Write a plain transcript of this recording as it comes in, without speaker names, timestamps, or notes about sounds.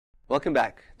Welcome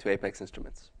back to Apex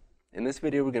Instruments. In this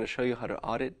video, we're going to show you how to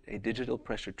audit a digital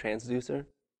pressure transducer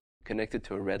connected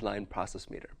to a redline process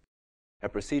meter, a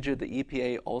procedure the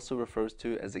EPA also refers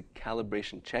to as a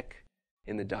calibration check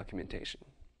in the documentation.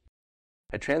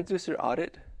 A transducer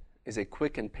audit is a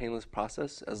quick and painless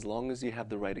process as long as you have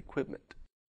the right equipment.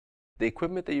 The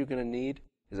equipment that you're going to need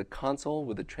is a console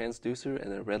with a transducer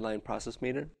and a redline process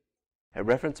meter, a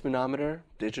reference manometer,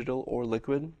 digital or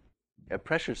liquid, a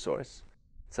pressure source,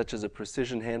 such as a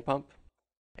precision hand pump,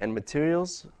 and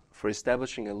materials for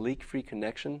establishing a leak-free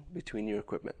connection between your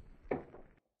equipment.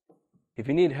 If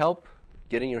you need help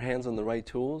getting your hands on the right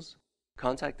tools,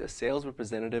 contact a sales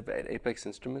representative at Apex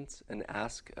Instruments and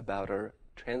ask about our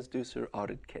Transducer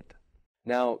Audit Kit.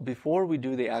 Now, before we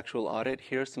do the actual audit,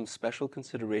 here are some special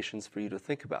considerations for you to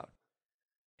think about.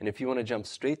 And if you want to jump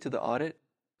straight to the audit,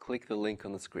 click the link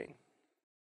on the screen.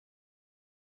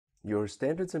 Your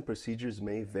standards and procedures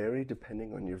may vary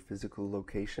depending on your physical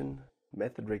location,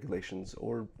 method regulations,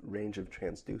 or range of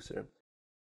transducer.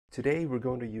 Today, we're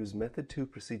going to use Method 2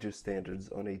 procedure standards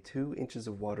on a 2 inches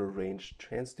of water range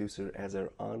transducer as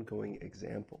our ongoing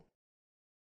example.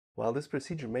 While this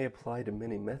procedure may apply to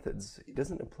many methods, it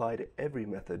doesn't apply to every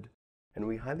method, and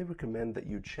we highly recommend that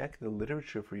you check the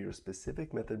literature for your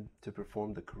specific method to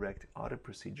perform the correct audit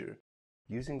procedure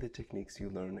using the techniques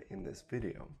you learn in this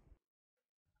video.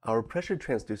 Our pressure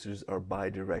transducers are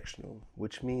bidirectional,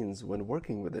 which means when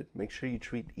working with it, make sure you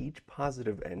treat each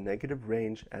positive and negative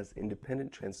range as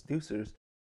independent transducers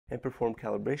and perform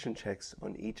calibration checks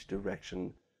on each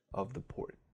direction of the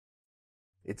port.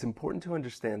 It's important to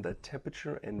understand that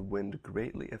temperature and wind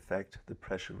greatly affect the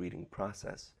pressure reading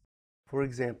process. For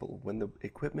example, when the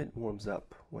equipment warms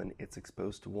up, when it's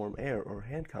exposed to warm air or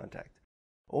hand contact,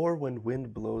 or when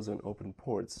wind blows on open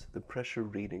ports, the pressure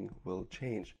reading will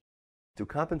change. To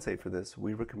compensate for this,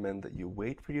 we recommend that you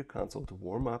wait for your console to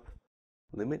warm up,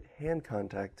 limit hand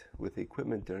contact with the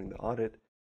equipment during the audit,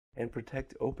 and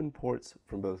protect open ports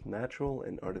from both natural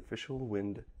and artificial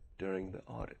wind during the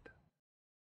audit.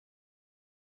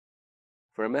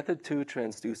 For a Method 2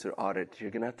 transducer audit,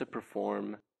 you're going to have to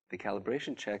perform the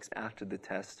calibration checks after the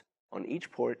test on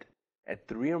each port at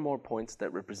 3 or more points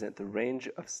that represent the range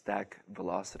of stack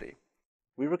velocity.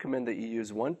 We recommend that you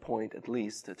use 1 point at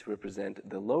least to represent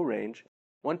the low range,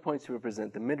 1 point to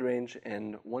represent the mid-range,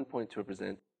 and 1 point to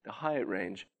represent the high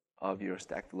range of your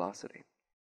stack velocity.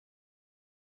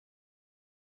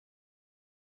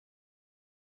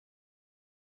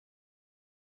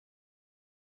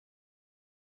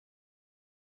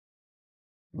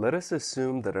 Let us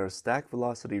assume that our stack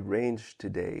velocity range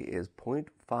today is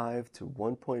 0.5 to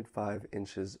 1.5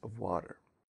 inches of water.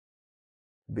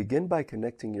 Begin by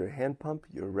connecting your hand pump,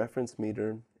 your reference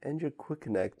meter, and your quick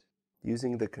connect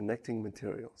using the connecting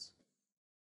materials.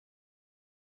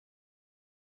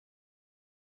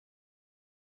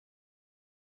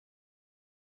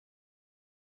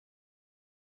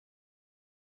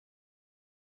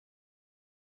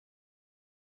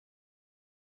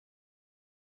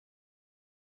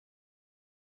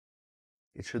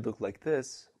 It should look like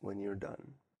this when you're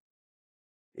done.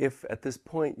 If at this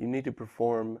point you need to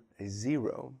perform a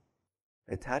 0,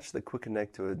 attach the quick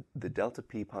connect to the delta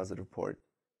P positive port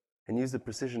and use the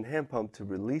precision hand pump to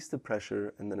release the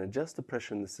pressure and then adjust the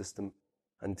pressure in the system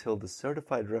until the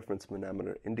certified reference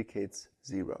manometer indicates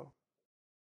 0.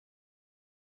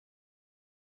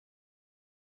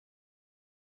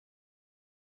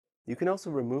 You can also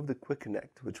remove the quick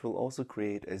connect, which will also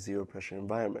create a 0 pressure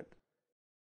environment.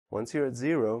 Once you're at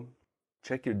 0,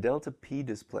 check your delta P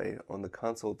display on the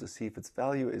console to see if its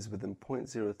value is within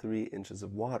 0.03 inches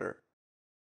of water.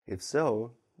 If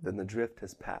so, then the drift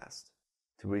has passed.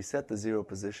 To reset the 0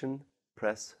 position,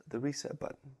 press the reset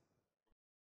button.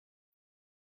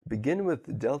 Begin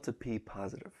with delta P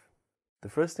positive. The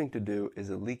first thing to do is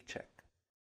a leak check.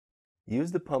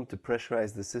 Use the pump to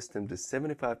pressurize the system to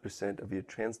 75% of your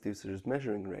transducer's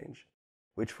measuring range,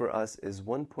 which for us is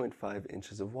 1.5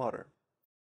 inches of water.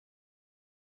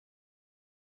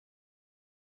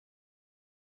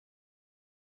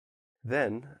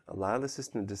 Then, allow the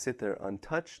system to sit there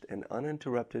untouched and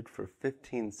uninterrupted for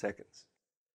 15 seconds.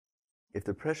 If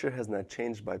the pressure has not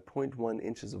changed by 0.1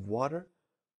 inches of water,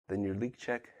 then your leak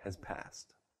check has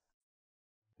passed.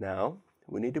 Now,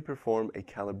 we need to perform a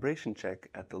calibration check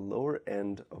at the lower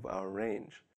end of our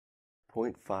range,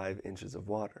 0.5 inches of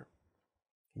water.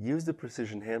 Use the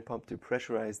precision hand pump to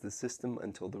pressurize the system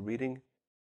until the reading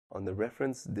on the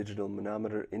reference digital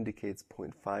manometer indicates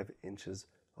 0.5 inches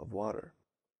of water.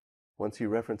 Once your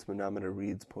reference manometer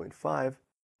reads 0.5,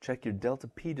 check your delta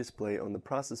P display on the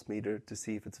process meter to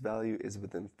see if its value is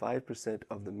within 5%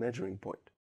 of the measuring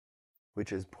point.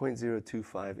 which is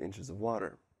 0.025 inches of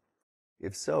water?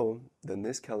 If so, then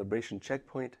this calibration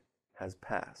checkpoint has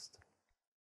passed.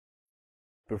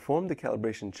 Perform the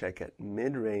calibration check at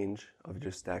mid-range of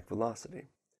your stack velocity.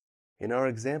 In our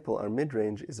example, our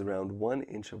mid-range is around 1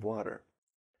 inch of water,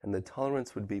 and the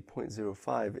tolerance would be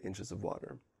 0.05 inches of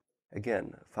water.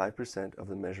 Again, 5% of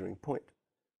the measuring point.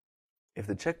 If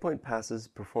the checkpoint passes,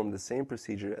 perform the same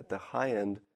procedure at the high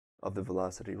end of the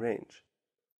velocity range.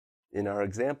 In our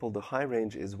example, the high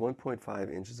range is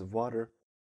 1.5 inches of water,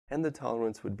 and the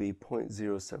tolerance would be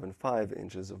 0.075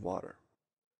 inches of water.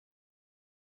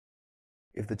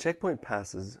 If the checkpoint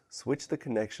passes, switch the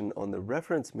connection on the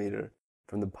reference meter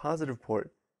from the positive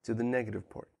port to the negative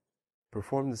port.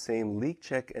 Perform the same leak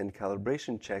check and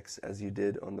calibration checks as you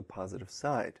did on the positive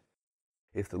side.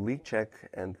 If the leak check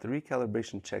and 3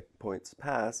 calibration checkpoints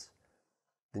pass,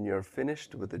 then you are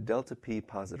finished with the delta P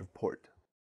positive port.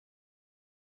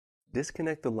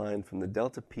 Disconnect the line from the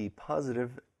delta P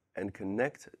positive and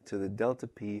connect to the delta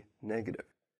P negative.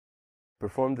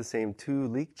 Perform the same 2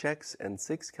 leak checks and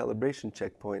 6 calibration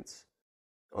checkpoints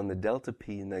on the delta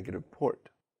P negative port.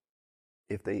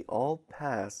 If they all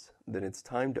pass, then it's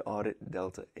time to audit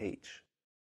delta H.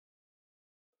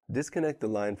 Disconnect the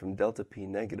line from delta P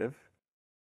negative,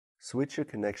 switch your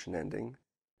connection ending,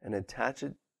 and attach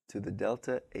it to the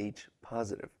delta H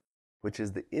positive, which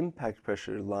is the impact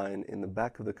pressure line in the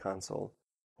back of the console,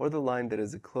 or the line that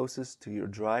is the closest to your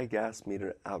dry gas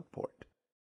meter output.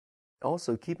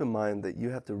 Also, keep in mind that you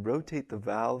have to rotate the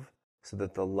valve so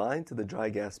that the line to the dry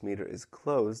gas meter is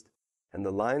closed and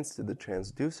the lines to the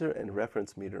transducer and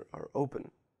reference meter are open.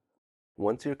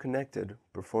 Once you're connected,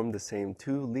 perform the same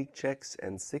 2 leak checks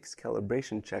and 6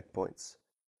 calibration checkpoints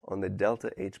on the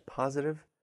delta H positive,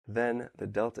 then the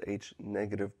delta H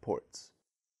negative ports.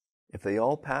 If they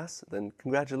all pass, then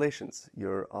congratulations,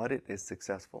 your audit is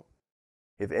successful.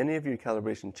 If any of your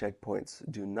calibration checkpoints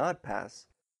do not pass,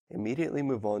 immediately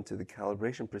move on to the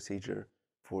calibration procedure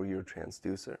for your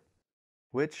transducer,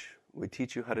 which we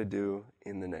teach you how to do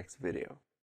in the next video.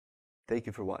 Thank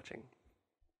you for watching.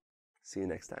 See you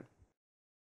next time.